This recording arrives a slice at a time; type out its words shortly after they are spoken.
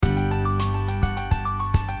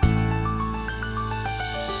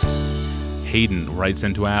Hayden writes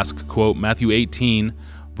in to ask, quote, Matthew 18,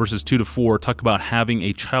 verses 2-4, talk about having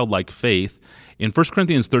a childlike faith. In 1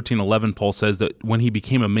 Corinthians 13:11, Paul says that when he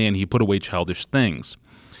became a man, he put away childish things.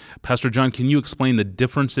 Pastor John, can you explain the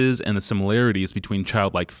differences and the similarities between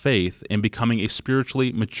childlike faith and becoming a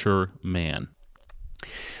spiritually mature man?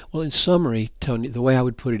 Well, in summary, Tony, the way I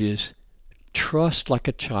would put it is, trust like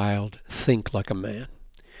a child, think like a man.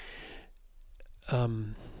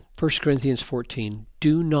 1 Corinthians 14,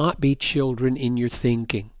 do not be children in your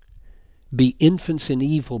thinking. Be infants in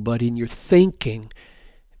evil, but in your thinking,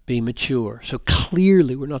 be mature. So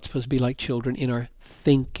clearly, we're not supposed to be like children in our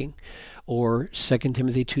thinking. Or 2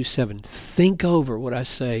 Timothy 2:7, think over what I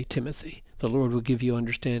say, Timothy. The Lord will give you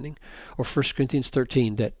understanding. Or 1 Corinthians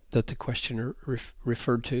 13 that the questioner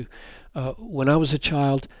referred to. When I was a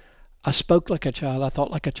child, I spoke like a child, I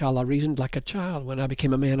thought like a child, I reasoned like a child. When I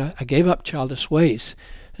became a man, I gave up childish ways.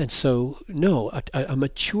 And so, no, a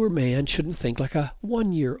mature man shouldn't think like a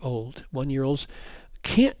 1-year-old. 1-year-olds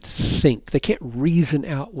can't think. They can't reason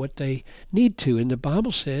out what they need to. And the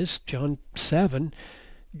Bible says, John 7,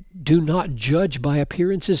 do not judge by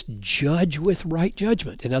appearances, judge with right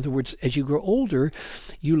judgment. In other words, as you grow older,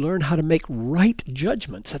 you learn how to make right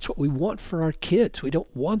judgments. That's what we want for our kids. We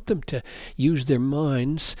don't want them to use their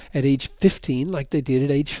minds at age 15 like they did at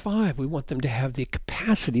age 5. We want them to have the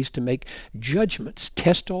capacities to make judgments,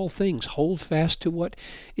 test all things, hold fast to what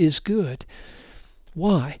is good.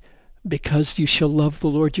 Why? Because you shall love the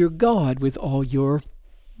Lord your God with all your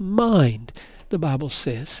mind, the Bible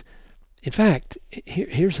says. In fact,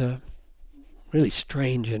 here's a really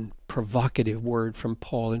strange and provocative word from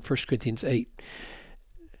Paul in 1 Corinthians 8.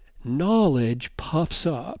 Knowledge puffs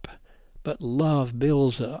up, but love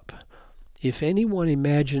builds up. If anyone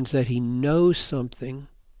imagines that he knows something,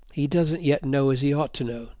 he doesn't yet know as he ought to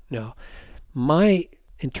know. Now, my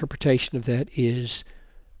interpretation of that is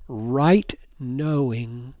right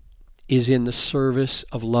knowing is in the service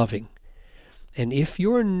of loving. And if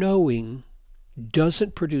your knowing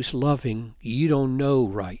doesn't produce loving, you don't know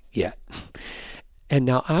right yet. And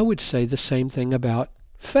now I would say the same thing about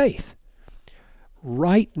faith.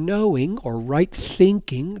 Right knowing or right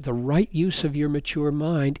thinking, the right use of your mature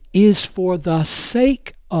mind, is for the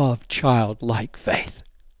sake of childlike faith.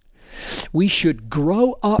 We should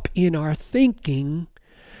grow up in our thinking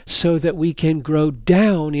so that we can grow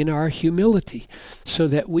down in our humility, so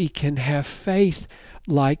that we can have faith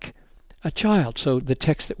like a child. So the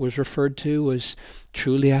text that was referred to was,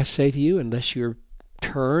 truly I say to you, unless you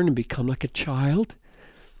turn and become like a child,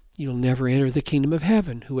 you'll never enter the kingdom of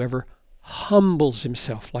heaven. Whoever humbles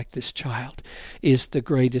himself like this child is the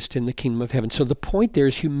greatest in the kingdom of heaven. So the point there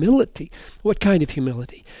is humility. What kind of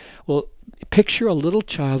humility? Well, picture a little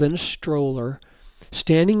child in a stroller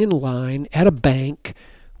standing in line at a bank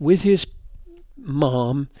with his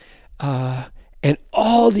mom, and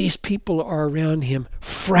all these people are around him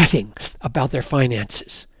fretting about their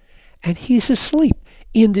finances. And he's asleep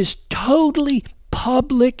in this totally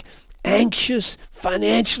public, anxious,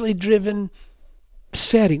 financially driven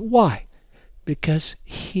setting. Why? Because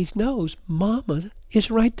he knows Mama is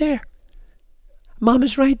right there.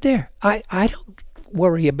 Mama's right there. I don't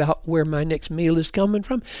worry about where my next meal is coming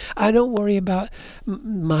from. I don't worry about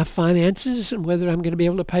my finances and whether I'm going to be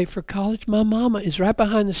able to pay for college. My mama is right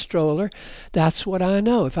behind the stroller. That's what I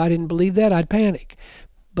know. If I didn't believe that, I'd panic.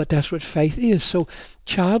 But that's what faith is. So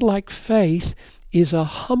childlike faith is a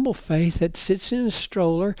humble faith that sits in a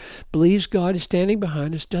stroller, believes God is standing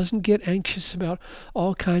behind us, doesn't get anxious about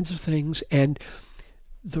all kinds of things. And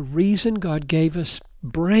the reason God gave us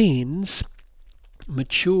brains,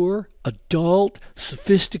 mature, adult,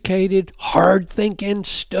 sophisticated, hard-thinking,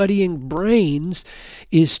 studying brains,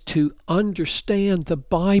 is to understand the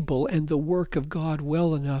Bible and the work of God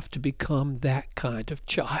well enough to become that kind of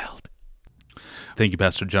child. Thank you,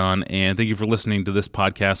 Pastor John, and thank you for listening to this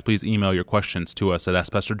podcast. Please email your questions to us at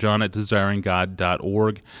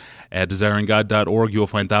askpastorjohn@desiringgod.org. At desiringgod.org, you will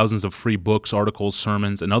find thousands of free books, articles,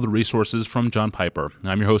 sermons, and other resources from John Piper.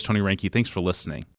 I'm your host, Tony Reinke. Thanks for listening.